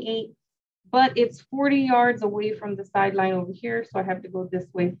 28, but it's 40 yards away from the sideline over here, so I have to go this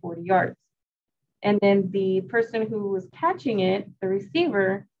way 40 yards. And then the person who was catching it, the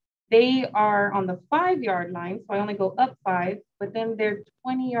receiver, they are on the 5-yard line, so I only go up 5, but then they're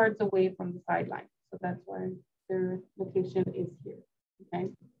 20 yards away from the sideline. So that's why their location is here, okay?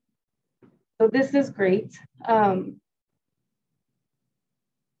 So this is great.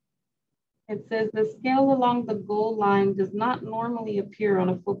 It says the scale along the goal line does not normally appear on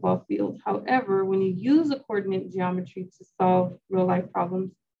a football field. However, when you use a coordinate geometry to solve real life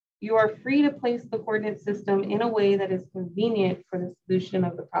problems, you are free to place the coordinate system in a way that is convenient for the solution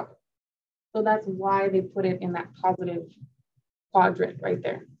of the problem. So that's why they put it in that positive quadrant right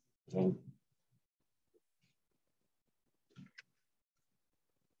there, okay?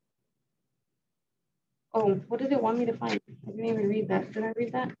 Oh, what did it want me to find? I didn't even read that. Did I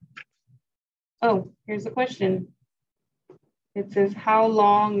read that? Oh, here's the question. It says, how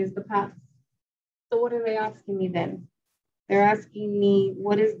long is the path? So what are they asking me then? They're asking me,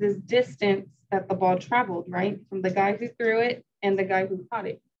 what is this distance that the ball traveled, right? From the guy who threw it and the guy who caught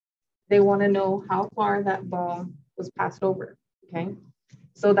it. They want to know how far that ball was passed over, okay?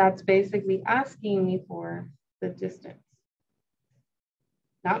 So that's basically asking me for the distance.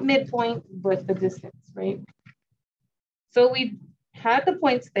 Not midpoint, but the distance, right? So we had the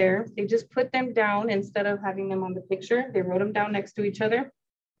points there. They just put them down instead of having them on the picture. They wrote them down next to each other.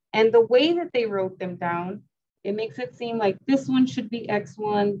 And the way that they wrote them down, it makes it seem like this one should be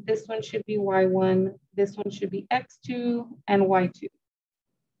X1, this one should be Y1, this one should be X2 and Y2.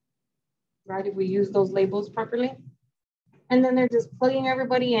 Right, if we use those labels properly. And then they're just plugging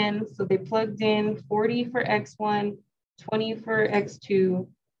everybody in. So they plugged in 40 for X1, 20 for X2,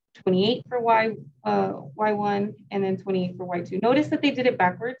 28 for Y1, and then 28 for Y2. Notice that they did it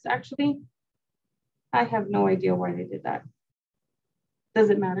backwards, actually. I have no idea why they did that. Does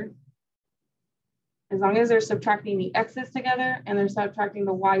it matter? As long as they're subtracting the X's together and they're subtracting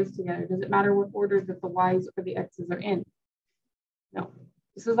the Y's together, does it matter what order that the Y's or the X's are in? No.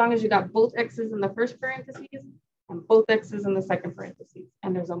 Just as long as you got both X's in the first parentheses and both X's in the second parentheses,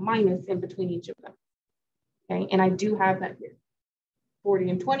 and there's a minus in between each of them. Okay, and I do have that here. 40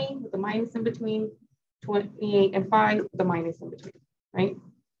 and 20 with a minus in between, 28 and 5 with a minus in between, right?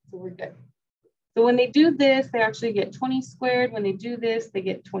 So we're good. So when they do this, they actually get 20 squared. When they do this, they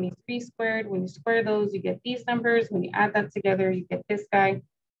get 23 squared. When you square those, you get these numbers. When you add that together, you get this guy.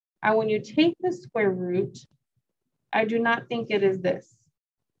 And when you take the square root, I do not think it is this.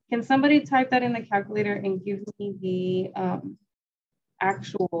 Can somebody type that in the calculator and give me the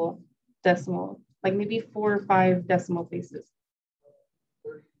actual decimal, like maybe 4 or 5 decimal places?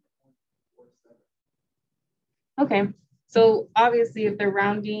 Okay. So obviously if they're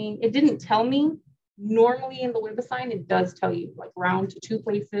rounding, it didn't tell me. Normally in the WebAssign, it does tell you like round to 2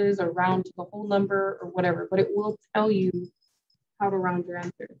 places or round to the whole number or whatever, but it will tell you how to round your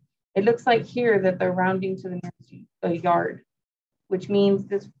answer. It looks like here that they're rounding to the nearest yard, which means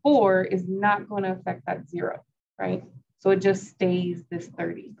this 4 is not going to affect that 0, right? So it just stays this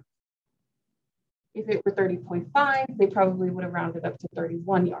 30. If it were 30.5, they probably would have rounded up to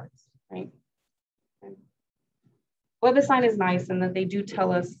 31 yards, right? WebAssign is nice in that they do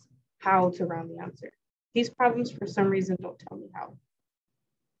tell us how to round the answer. These problems, for some reason, don't tell me how.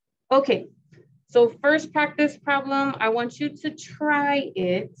 Okay, so first practice problem, I want you to try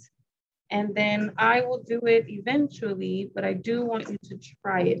it, and then I will do it eventually, but I do want you to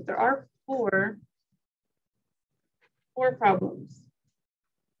try it. There are four problems.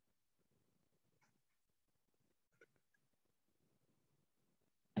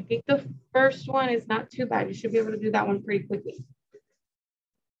 I think the first one is not too bad. You should be able to do that one pretty quickly.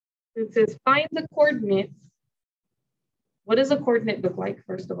 It says find the coordinates. What does a coordinate look like,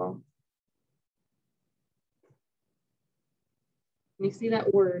 first of all? Let me see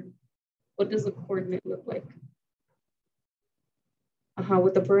that word. What does a coordinate look like?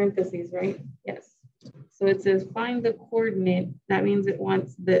 With the parentheses, right? Yes. So it says find the coordinate. That means it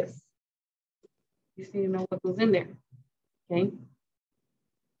wants this. You just need to know what goes in there, okay?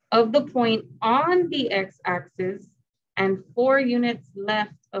 Of the point on the x-axis and 4 units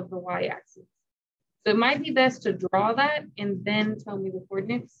left of the y-axis. So it might be best to draw that and then tell me the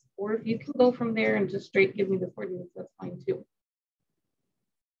coordinates, or if you can go from there and just straight give me the coordinates, that's fine too.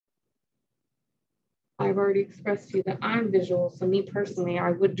 I've already expressed to you that I'm visual, so me personally,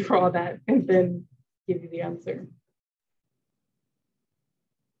 I would draw that and then give you the answer.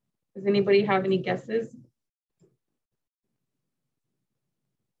 Does anybody have any guesses?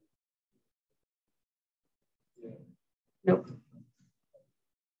 Nope.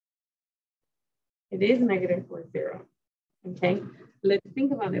 It is -4, okay? Let's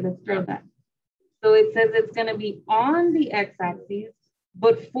think about it, let's draw that. So it says it's gonna be on the x-axis,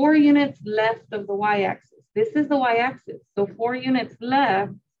 but 4 units left of the y-axis. This is the y-axis, so 4 units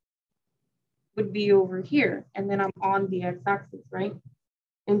left would be over here, and then I'm on the x-axis, right?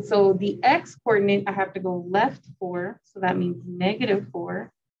 And so the x coordinate, I have to go left 4, so that means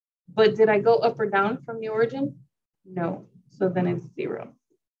 -4. But did I go up or down from the origin? No, so then it's 0.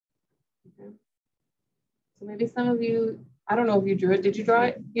 Okay. So maybe some of you, I don't know if you drew it. Did you draw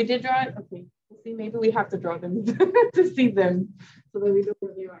it? You did draw it? Okay. We'll see, maybe we have to draw them to see them so that we know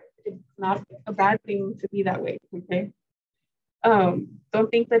where they are. It's not a bad thing to be that way, okay? Don't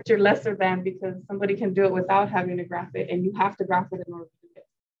think that you're lesser than because somebody can do it without having to graph it and you have to graph it in order to do it.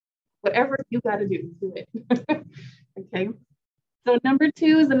 Whatever you got to do it. Okay. So number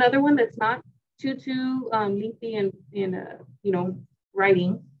 2 is another one that's not too lengthy in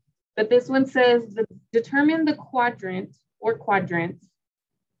writing. But this one says, determine the quadrant or quadrants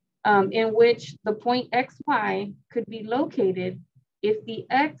in which the point xy could be located if the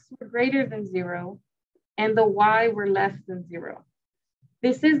x were greater than 0 and the y were less than 0.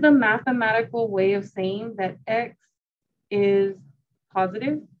 This is the mathematical way of saying that x is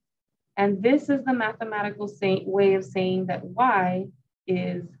positive, and this is the mathematical way of saying that y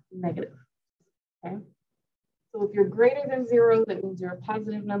is negative, okay? So if you're greater than 0, that means you're a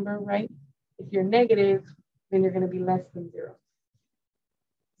positive number, right? If you're negative, then you're going to be less than 0.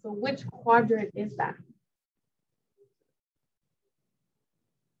 So which quadrant is that?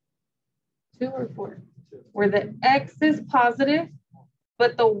 2 or 4? Where the x is positive,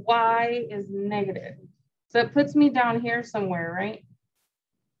 but the y is negative. So it puts me down here somewhere, right?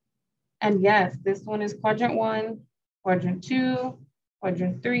 And yes, this one is quadrant 1, quadrant 2,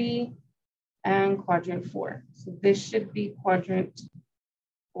 quadrant 3, and quadrant 4. So this should be quadrant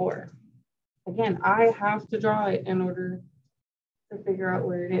 4. Again, I have to draw it in order to figure out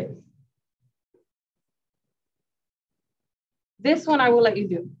where it is. This one I will let you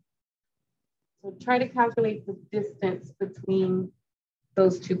do. So try to calculate the distance between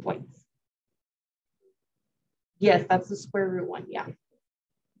those 2 points. Yes, that's the square root one, yeah.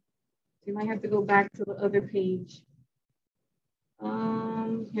 You might have to go back to the other page.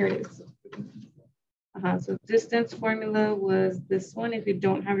 Here it is. So distance formula was this one if you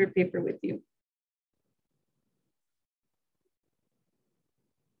don't have your paper with you.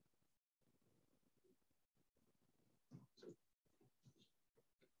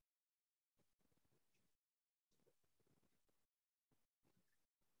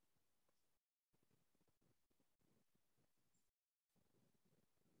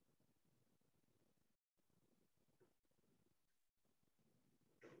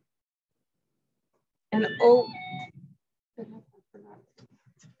 And oh, I forgot.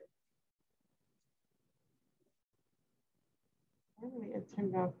 I'm gonna get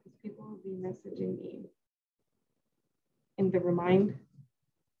turned off because people will be messaging me in the remind.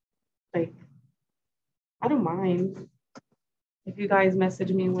 Like, I don't mind if you guys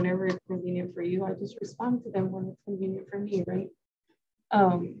message me whenever it's convenient for you. I just respond to them when it's convenient for me, right?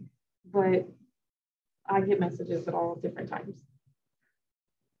 But I get messages at all different times.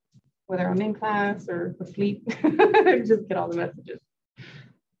 Whether I'm in class or asleep, I just get all the messages.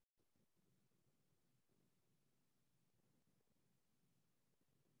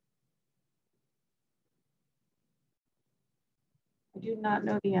 I do not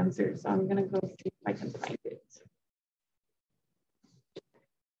know the answer, so I'm gonna go see if I can find it.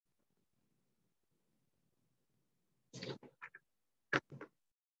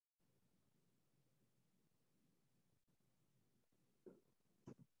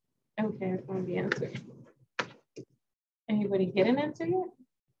 Okay, I found the answer. Anybody get an answer yet?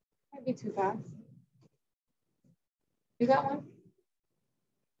 Might be too fast. You got one?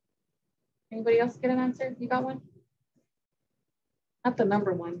 Anybody else get an answer? You got one? Not the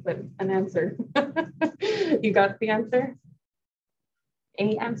number one, but an answer. You got the answer?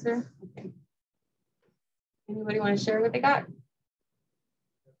 A answer? Okay. Anybody want to share what they got?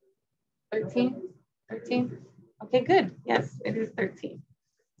 13? 13? Okay, good. Yes, it is 13.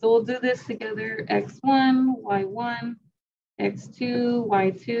 So we'll do this together. X1, Y1, X2,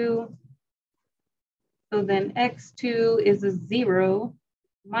 Y2. So then X2 is a 0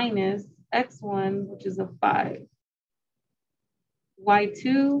 minus X1, which is a 5.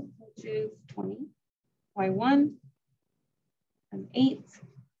 Y2, which is 20. Y1, an 8.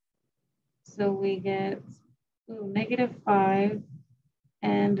 So we get -5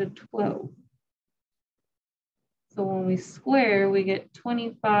 and a 12. So when we square, we get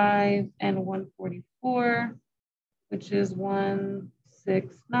 25 and 144, which is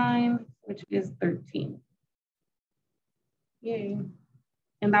 169, which is 13. Yay.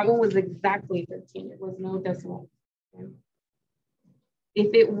 And that one was exactly 13. It was no decimal. Okay.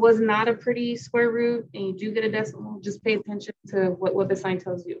 If it was not a pretty square root and you do get a decimal, just pay attention to what the sign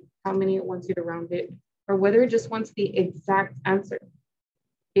tells you, how many it wants you to round it, or whether it just wants the exact answer.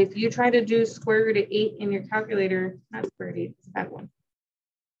 If you try to do square root of 8 in your calculator, not square root of 8, it's that one.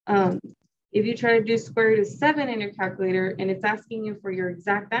 If you try to do square root of 7 in your calculator and it's asking you for your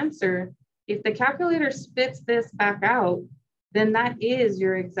exact answer, if the calculator spits this back out, then that is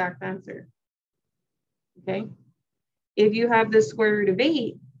your exact answer. Okay. If you have the square root of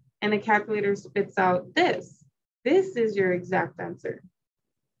 8 and the calculator spits out this is your exact answer.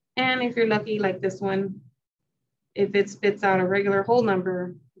 And if you're lucky like this one, if it spits out a regular whole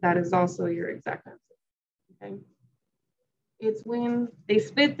number, that is also your exact answer. Okay. It's when they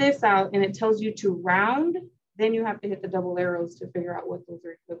spit this out and it tells you to round, then you have to hit the double arrows to figure out what those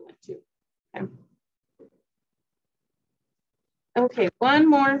are equivalent to. Okay. Okay, one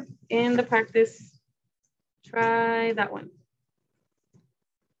more in the practice. Try that one.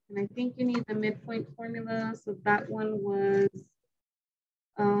 And I think you need the midpoint formula. So that one was,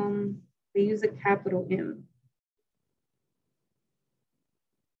 they use a capital M.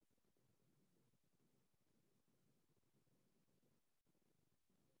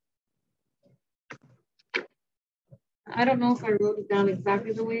 I don't know if I wrote it down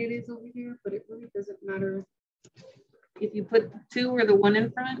exactly the way it is over here, but it really doesn't matter if you put the 2 or the 1 in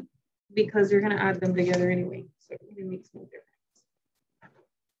front, because you're going to add them together anyway. So it really makes no difference.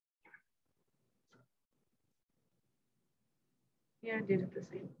 Yeah, I did it the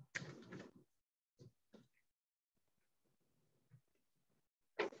same.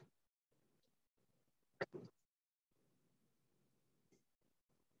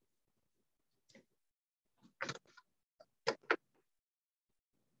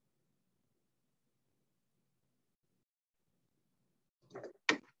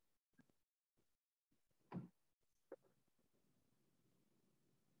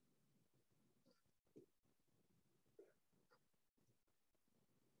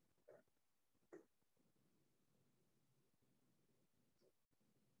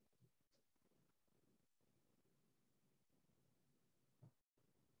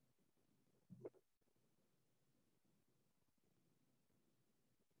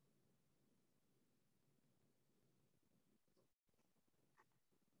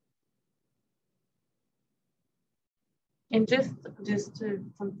 And just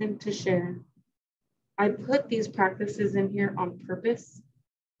something to share. I put these practices in here on purpose.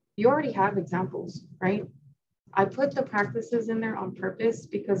 You already have examples, right? I put the practices in there on purpose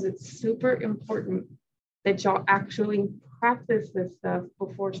because it's super important that y'all actually practice this stuff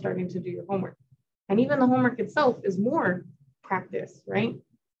before starting to do your homework. And even the homework itself is more practice, right?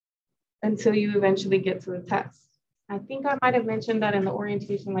 Until you eventually get to the test. I think I might have mentioned that in the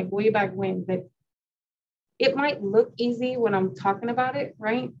orientation, like way back when, that it might look easy when I'm talking about it,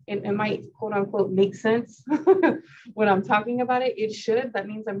 right? It might, quote unquote, make sense when I'm talking about it. It should. That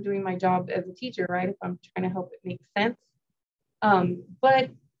means I'm doing my job as a teacher, right? If I'm trying to help it make sense. But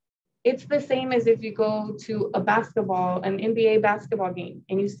it's the same as if you go to an NBA basketball game,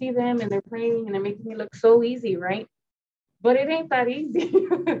 and you see them and they're playing and they're making it look so easy, right? But it ain't that easy.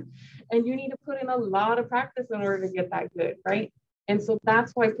 And you need to put in a lot of practice in order to get that good, right? And so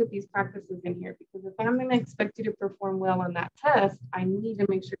that's why I put these practices in here, because if I'm going to expect you to perform well on that test, I need to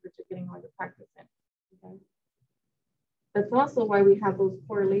make sure that you're getting all the practice in. Okay? That's also why we have those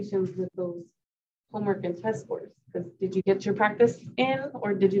correlations with those homework and test scores, because did you get your practice in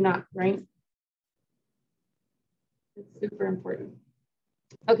or did you not, right? It's super important.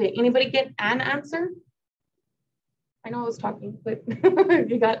 Okay, anybody get an answer? I know I was talking, but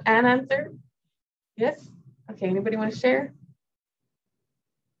you got an answer? Yes? Okay, anybody want to share?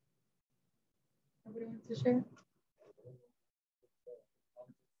 Nobody wants to share?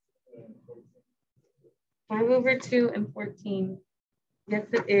 5/2 and 14. Yes,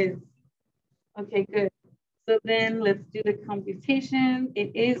 it is. Okay, good. So then let's do the computation.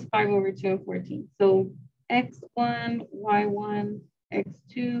 It is 5/2 and 14. So x1, y1,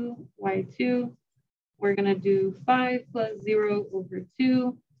 x2, y2. We're going to do 5 plus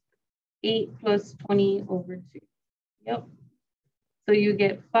 0/2, 8 plus 20/2. Yep. So you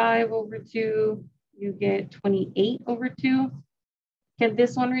get 5/2, you get 28/2. Can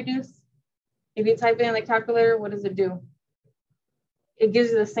this one reduce? If you type it in the calculator, what does it do? It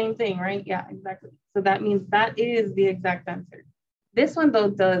gives you the same thing, right? Yeah, exactly. So that means that is the exact answer. This one, though,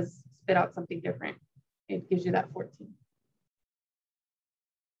 does spit out something different. It gives you that 14.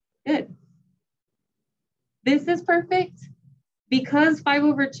 Good. This is perfect because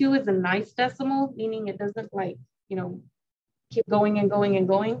 5/2 is a nice decimal, meaning it doesn't like, keep going and going and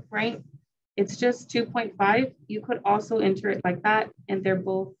going, right? It's just 2.5. You could also enter it like that, and they're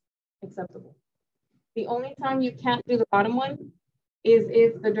both acceptable. The only time you can't do the bottom one is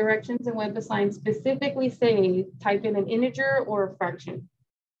if the directions in WebAssign specifically say type in an integer or a fraction,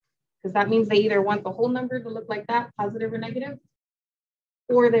 because that means they either want the whole number to look like that, positive or negative,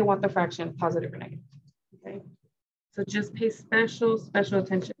 or they want the fraction, positive or negative, okay? So just pay special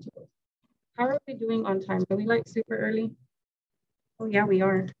attention to it. How are we doing on time? Are we like super early? Oh yeah, we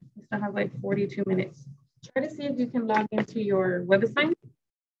are. We still have like 42 minutes. Try to see if you can log into your WebAssign,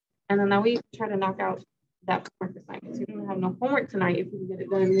 and then that way you can try to knock out that homework assignment. So you don't have no homework tonight if you can get it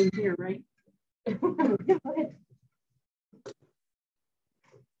done in here, right?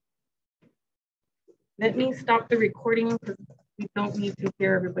 Let me stop the recording because we don't need to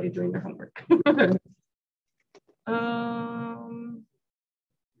hear everybody doing their homework.